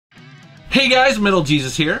Hey guys, Metal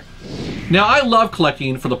Jesus here. Now I love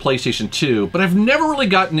collecting for the PlayStation 2, but I've never really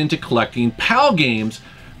gotten into collecting PAL games,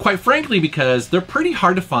 quite frankly because they're pretty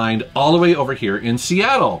hard to find all the way over here in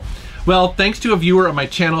Seattle. Well, thanks to a viewer on my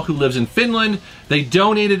channel who lives in Finland, they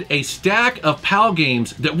donated a stack of PAL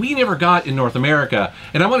games that we never got in North America,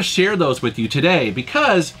 and I want to share those with you today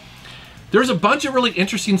because there's a bunch of really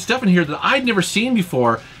interesting stuff in here that I'd never seen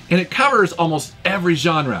before, and it covers almost every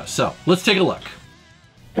genre. So let's take a look.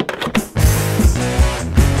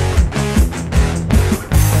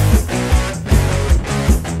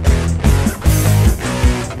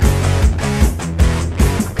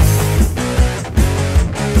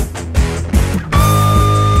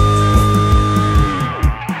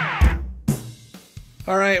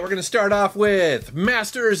 Alright, we're going to start off with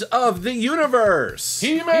Masters of the Universe.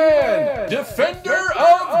 He-Man, Defender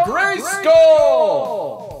of Grayskull!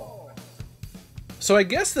 So I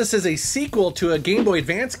guess this is a sequel to a Game Boy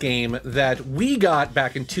Advance game that we got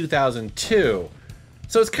back in 2002.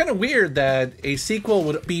 So it's kind of weird that a sequel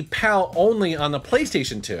would be PAL only on the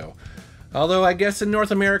PlayStation 2. Although I guess in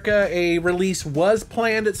North America a release was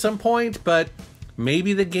planned at some point, but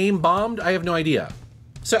maybe the game bombed? I have no idea.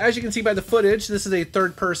 So as you can see by the footage, this is a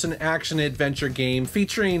third-person action-adventure game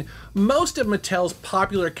featuring most of Mattel's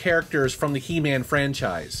popular characters from the He-Man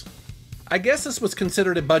franchise. I guess this was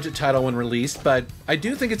considered a budget title when released, but I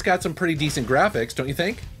do think it's got some pretty decent graphics, don't you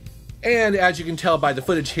think? And as you can tell by the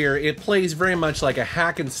footage here, it plays very much like a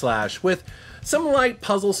hack and slash with some light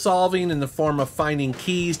puzzle solving in the form of finding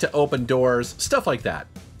keys to open doors, stuff like that.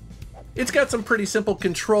 It's got some pretty simple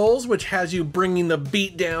controls, which has you bringing the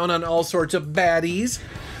beat down on all sorts of baddies,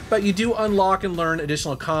 but you do unlock and learn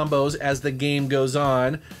additional combos as the game goes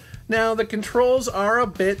on. Now, the controls are a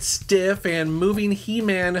bit stiff, and moving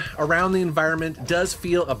He-Man around the environment does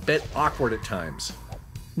feel a bit awkward at times.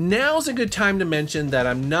 Now's a good time to mention that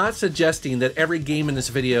I'm not suggesting that every game in this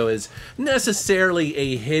video is necessarily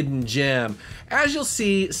a hidden gem. As you'll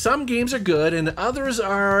see, some games are good and others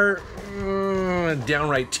are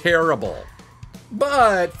downright terrible.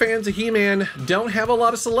 But fans of He-Man don't have a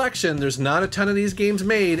lot of selection. There's not a ton of these games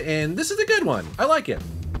made, and this is a good one. I like it.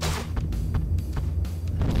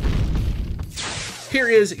 Here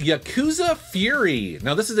is Yakuza Fury.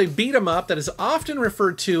 Now this is a beat 'em up that is often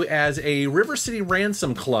referred to as a River City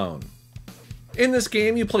Ransom clone. In this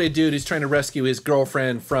game, you play a dude who's trying to rescue his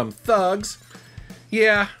girlfriend from thugs.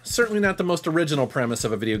 Yeah, certainly not the most original premise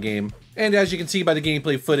of a video game. And as you can see by the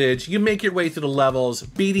gameplay footage, you make your way through the levels,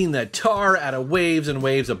 beating the tar out of waves and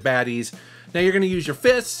waves of baddies. Now you're going to use your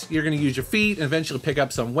fists, you're going to use your feet, and eventually pick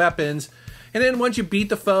up some weapons. And then once you beat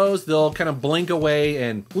the foes, they'll kind of blink away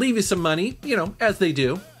and leave you some money, you know, as they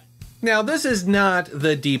do. Now, this is not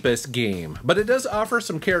the deepest game, but it does offer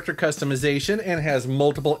some character customization and has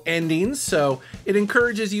multiple endings, so it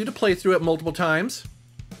encourages you to play through it multiple times.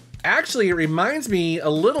 Actually, it reminds me a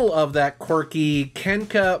little of that quirky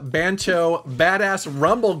Kenka Bancho Badass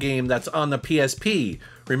Rumble game that's on the PSP.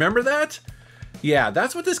 Remember that? Yeah,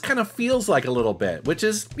 that's what this kind of feels like a little bit, which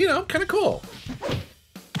is, you know, kind of cool.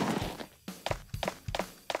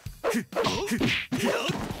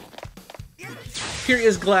 Here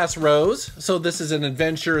is Glass Rose. So this is an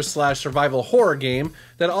adventure slash survival horror game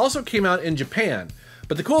that also came out in Japan.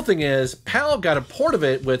 But the cool thing is, PAL got a port of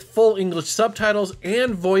it with full English subtitles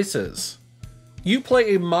and voices. You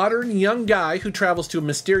play a modern young guy who travels to a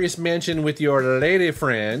mysterious mansion with your lady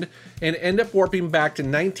friend and end up warping back to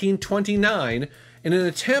 1929 in an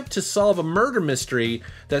attempt to solve a murder mystery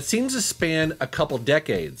that seems to span a couple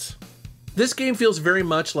decades. This game feels very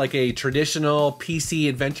much like a traditional PC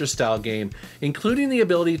adventure style game, including the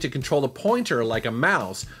ability to control the pointer like a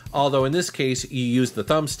mouse, although in this case you use the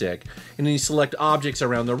thumbstick, and then you select objects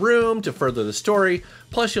around the room to further the story,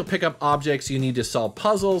 plus you'll pick up objects you need to solve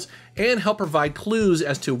puzzles and help provide clues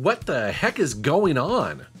as to what the heck is going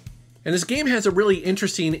on. And this game has a really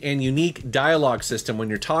interesting and unique dialogue system when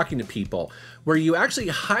you're talking to people, where you actually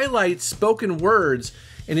highlight spoken words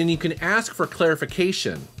and then you can ask for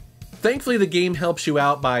clarification. Thankfully, the game helps you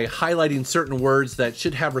out by highlighting certain words that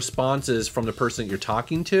should have responses from the person that you're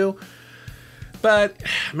talking to. But,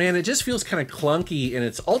 man, it just feels kind of clunky, and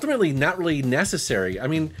it's ultimately not really necessary. I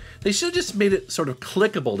mean, they should have just made it sort of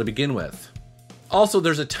clickable to begin with. Also,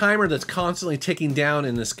 there's a timer that's constantly ticking down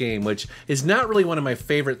in this game, which is not really one of my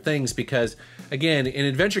favorite things because, again, in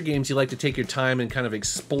adventure games, you like to take your time and kind of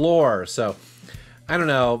explore. So, I don't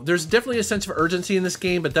know. There's definitely a sense of urgency in this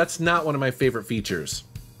game, but that's not one of my favorite features.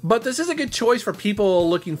 But this is a good choice for people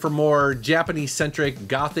looking for more Japanese-centric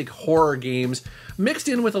gothic horror games mixed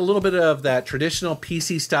in with a little bit of that traditional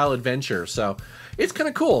PC-style adventure. So it's kind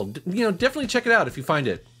of cool. You know, definitely check it out if you find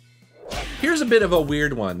it. Here's a bit of a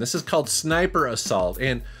weird one. This is called Sniper Assault,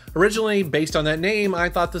 and originally, based on that name, I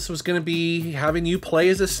thought this was going to be having you play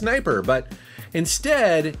as a sniper, but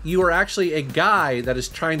instead, you are actually a guy that is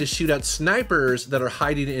trying to shoot out snipers that are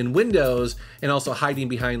hiding in windows and also hiding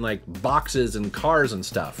behind like boxes and cars and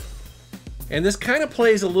stuff. And this kind of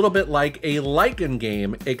plays a little bit like a Lycan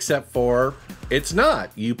game, except for it's not.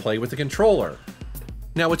 You play with the controller.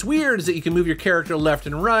 Now what's weird is that you can move your character left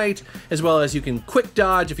and right, as well as you can quick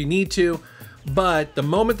dodge if you need to, but the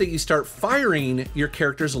moment that you start firing, your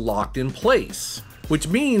character's locked in place, which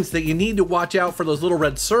means that you need to watch out for those little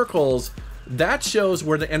red circles. That shows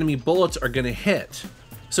where the enemy bullets are gonna hit.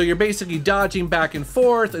 So you're basically dodging back and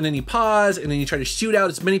forth, and then you pause, and then you try to shoot out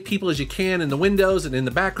as many people as you can in the windows and in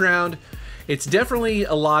the background. It's definitely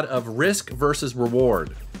a lot of risk versus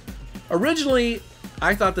reward. Originally,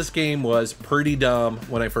 I thought this game was pretty dumb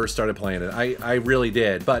when I first started playing it. I really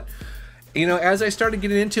did, but you know, as I started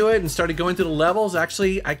getting into it and started going through the levels,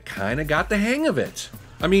 actually, I kind of got the hang of it.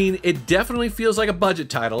 I mean, it definitely feels like a budget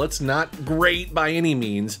title. It's not great by any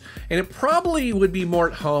means, and it probably would be more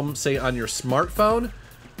at home, say, on your smartphone,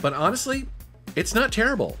 but honestly, it's not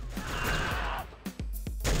terrible.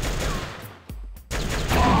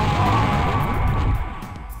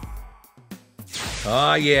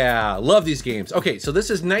 Ah, yeah, love these games. Okay, so this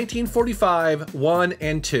is 1945, 1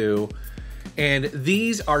 and 2, and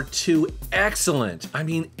these are two excellent, I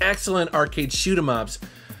mean excellent arcade shoot-'em-ups.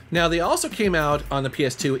 Now, they also came out on the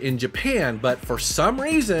PS2 in Japan, but for some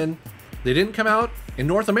reason, they didn't come out in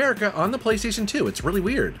North America on the PlayStation 2. It's really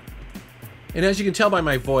weird. And as you can tell by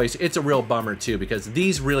my voice, it's a real bummer too, because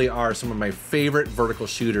these really are some of my favorite vertical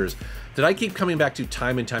shooters that I keep coming back to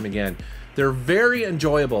time and time again. They're very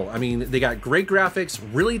enjoyable. I mean, they got great graphics,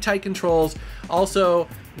 really tight controls. Also,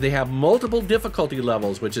 they have multiple difficulty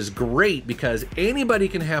levels, which is great because anybody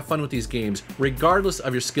can have fun with these games, regardless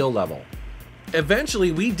of your skill level.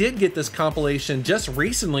 Eventually, we did get this compilation just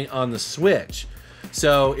recently on the Switch.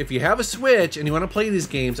 So if you have a Switch and you want to play these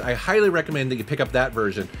games, I highly recommend that you pick up that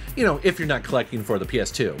version, you know, if you're not collecting for the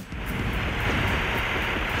PS2.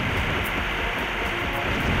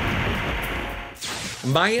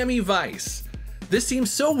 Miami Vice. This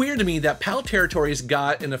seems so weird to me that PAL Territories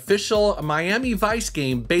got an official Miami Vice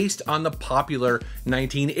game based on the popular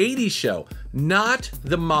 1980s show, not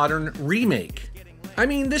the modern remake. I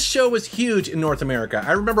mean, this show was huge in North America.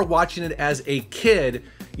 I remember watching it as a kid,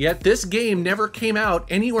 yet this game never came out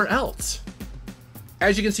anywhere else.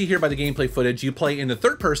 As you can see here by the gameplay footage, you play in the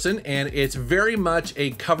third person, and it's very much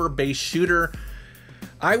a cover-based shooter.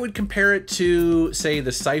 I would compare it to, say,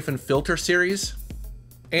 the Siphon Filter series.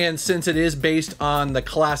 And since it is based on the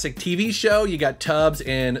classic TV show, you got Tubbs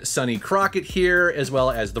and Sonny Crockett here, as well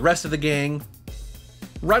as the rest of the gang.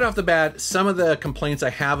 Right off the bat, some of the complaints I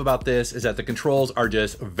have about this is that the controls are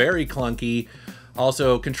just very clunky.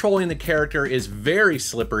 Also, controlling the character is very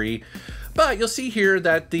slippery. But you'll see here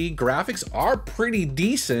that the graphics are pretty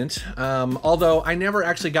decent, although I never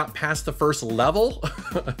actually got past the first level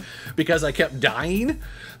because I kept dying.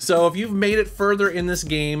 So if you've made it further in this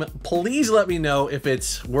game, please let me know if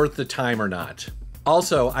it's worth the time or not.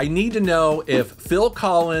 Also, I need to know if Phil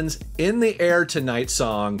Collins' "In the Air Tonight"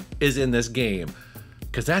 song is in this game,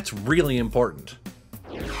 because that's really important.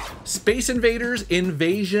 Space Invaders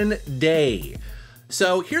Invasion Day.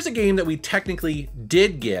 So here's a game that we technically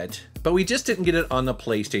did get, but we just didn't get it on the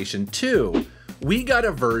PlayStation 2. We got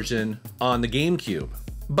a version on the GameCube,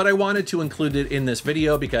 but I wanted to include it in this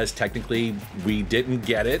video because technically we didn't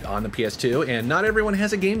get it on the PS2 and not everyone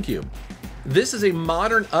has a GameCube. This is a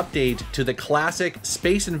modern update to the classic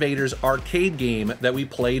Space Invaders arcade game that we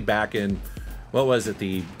played back in, what was it,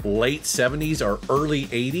 the late 70s or early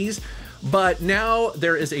 80s? But now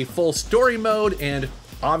there is a full story mode and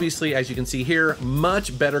obviously, as you can see here,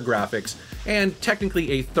 much better graphics and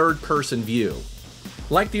technically a third-person view.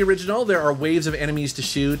 Like the original, there are waves of enemies to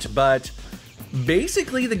shoot, but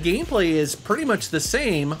basically the gameplay is pretty much the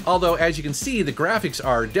same, although as you can see, the graphics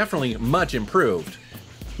are definitely much improved.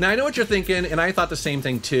 Now, I know what you're thinking, and I thought the same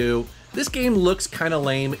thing too. This game looks kind of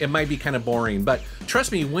lame, it might be kind of boring, but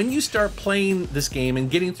trust me, when you start playing this game and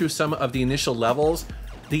getting through some of the initial levels,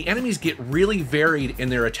 the enemies get really varied in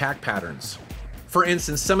their attack patterns. For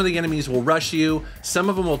instance, some of the enemies will rush you, some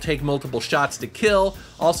of them will take multiple shots to kill,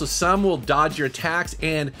 also some will dodge your attacks,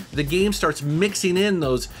 and the game starts mixing in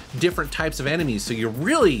those different types of enemies, so you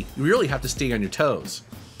really have to stay on your toes.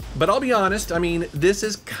 But I'll be honest, I mean, this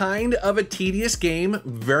is kind of a tedious game,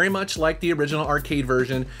 very much like the original arcade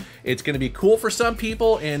version. It's going to be cool for some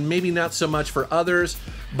people and maybe not so much for others,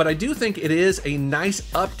 but I do think it is a nice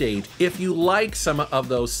update if you like some of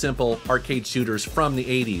those simple arcade shooters from the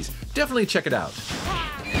 80s. Definitely check it out.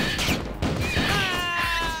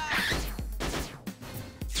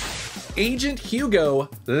 Agent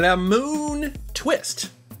Hugo Lemoon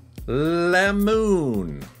twist.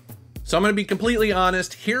 Lemoon. So I'm going to be completely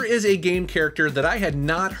honest, here is a game character that I had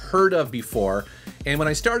not heard of before, and when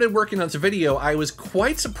I started working on this video, I was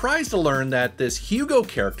quite surprised to learn that this Hugo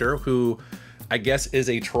character, who I guess is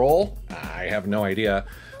a troll, I have no idea,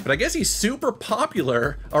 but I guess he's super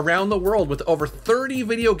popular around the world with over 30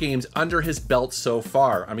 video games under his belt so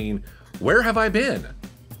far. I mean, where have I been?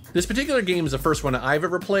 This particular game is the first one I've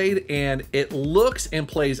ever played, and it looks and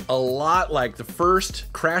plays a lot like the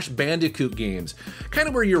first Crash Bandicoot games, kind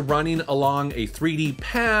of where you're running along a 3D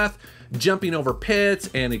path, jumping over pits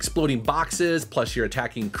and exploding boxes, plus you're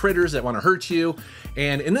attacking critters that want to hurt you.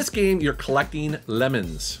 And in this game, you're collecting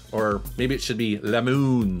lemons, or maybe it should be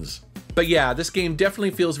lemoons. But yeah, this game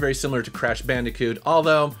definitely feels very similar to Crash Bandicoot,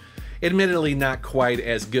 although admittedly not quite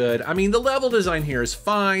as good. I mean, the level design here is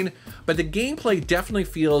fine, but the gameplay definitely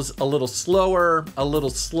feels a little slower, a little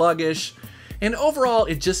sluggish, and overall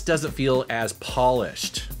it just doesn't feel as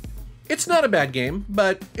polished. It's not a bad game,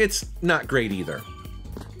 but it's not great either.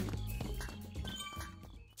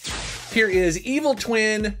 Here is Evil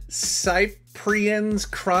Twin Cyprien's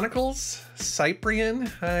Chronicles.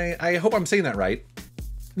 Cyprien? I hope I'm saying that right.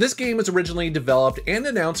 This game was originally developed and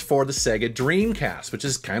announced for the Sega Dreamcast, which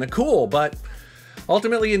is kind of cool, but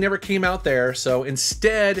ultimately it never came out there, so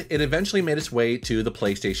instead it eventually made its way to the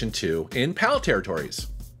PlayStation 2 in PAL territories.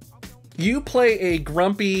 You play a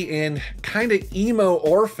grumpy and kind of emo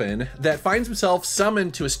orphan that finds himself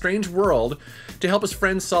summoned to a strange world to help his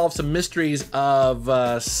friends solve some mysteries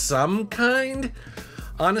of some kind.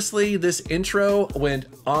 Honestly, this intro went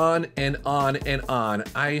on and on and on.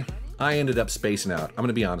 I ended up spacing out, I'm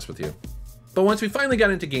gonna be honest with you. But once we finally got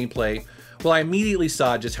into gameplay, well, I immediately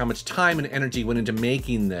saw just how much time and energy went into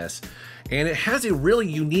making this, and it has a really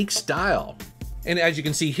unique style. And as you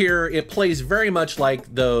can see here, it plays very much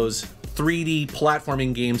like those 3D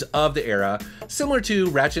platforming games of the era, similar to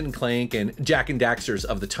Ratchet & Clank and Jak and Daxter's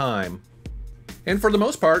of the time. And for the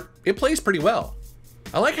most part, it plays pretty well.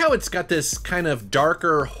 I like how it's got this kind of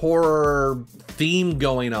darker horror theme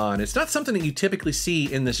going on. It's not something that you typically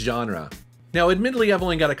see in this genre. Now, admittedly, I've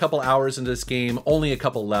only got a couple hours into this game, only a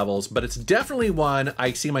couple levels, but it's definitely one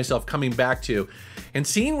I see myself coming back to and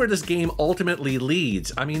seeing where this game ultimately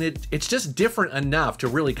leads. I mean, it's just different enough to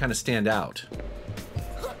really kind of stand out.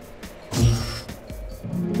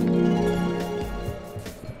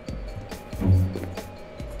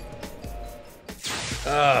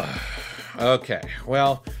 Okay,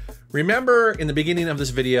 well, remember in the beginning of this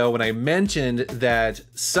video when I mentioned that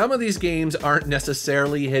some of these games aren't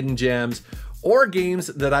necessarily hidden gems or games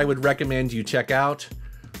that I would recommend you check out?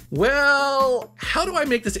 Well, how do I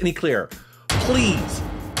make this any clearer? Please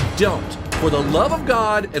don't, for the love of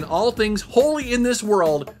God and all things holy in this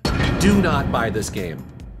world, do not buy this game.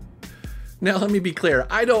 Now, let me be clear,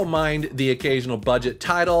 I don't mind the occasional budget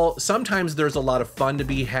title. Sometimes there's a lot of fun to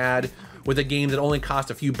be had with a game that only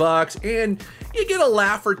costs a few bucks and you get a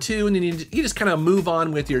laugh or two and then you just kind of move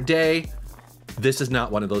on with your day. This is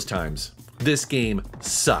not one of those times. This game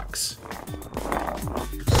sucks.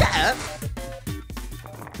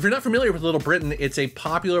 If you're not familiar with Little Britain, it's a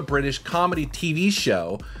popular British comedy TV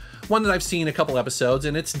show, one that I've seen a couple episodes,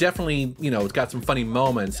 and it's definitely, you know, it's got some funny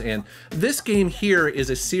moments. And this game here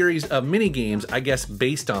is a series of mini games, I guess,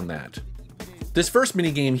 based on that. This first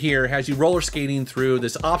mini game here has you roller skating through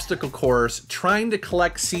this obstacle course, trying to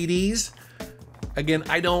collect CDs. Again,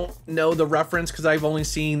 I don't know the reference because I've only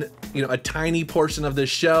seen, you know, a tiny portion of this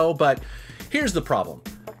show, but here's the problem.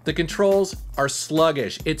 The controls are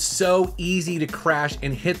sluggish. It's so easy to crash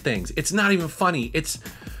and hit things. It's not even funny. It's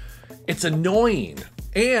annoying.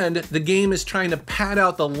 And the game is trying to pad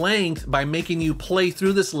out the length by making you play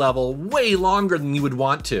through this level way longer than you would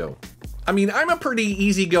want to. I mean, I'm a pretty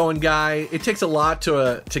easygoing guy. It takes a lot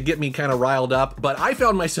to get me kind of riled up, but I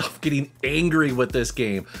found myself getting angry with this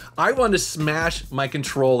game. I wanted to smash my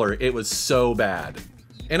controller. It was so bad.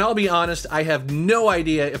 And I'll be honest, I have no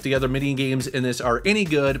idea if the other mini games in this are any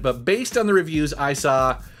good, but based on the reviews I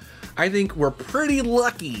saw, I think we're pretty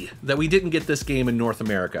lucky that we didn't get this game in North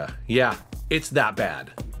America. Yeah, it's that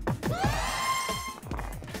bad.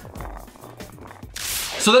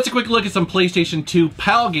 So that's a quick look at some PlayStation 2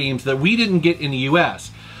 PAL games that we didn't get in the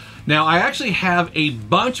US. Now, I actually have a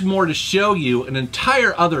bunch more to show you, an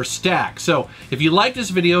entire other stack. So if you like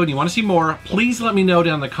this video and you want to see more, please let me know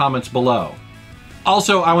down in the comments below.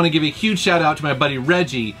 Also, I want to give a huge shout out to my buddy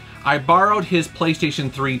Reggie. I borrowed his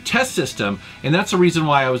PlayStation 3 test system, and that's the reason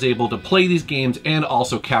why I was able to play these games and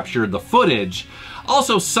also capture the footage.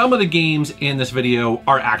 Also, some of the games in this video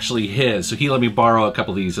are actually his, so he let me borrow a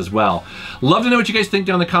couple of these as well. Love to know what you guys think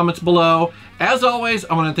down in the comments below. As always,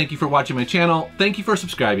 I want to thank you for watching my channel. Thank you for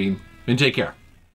subscribing, and take care.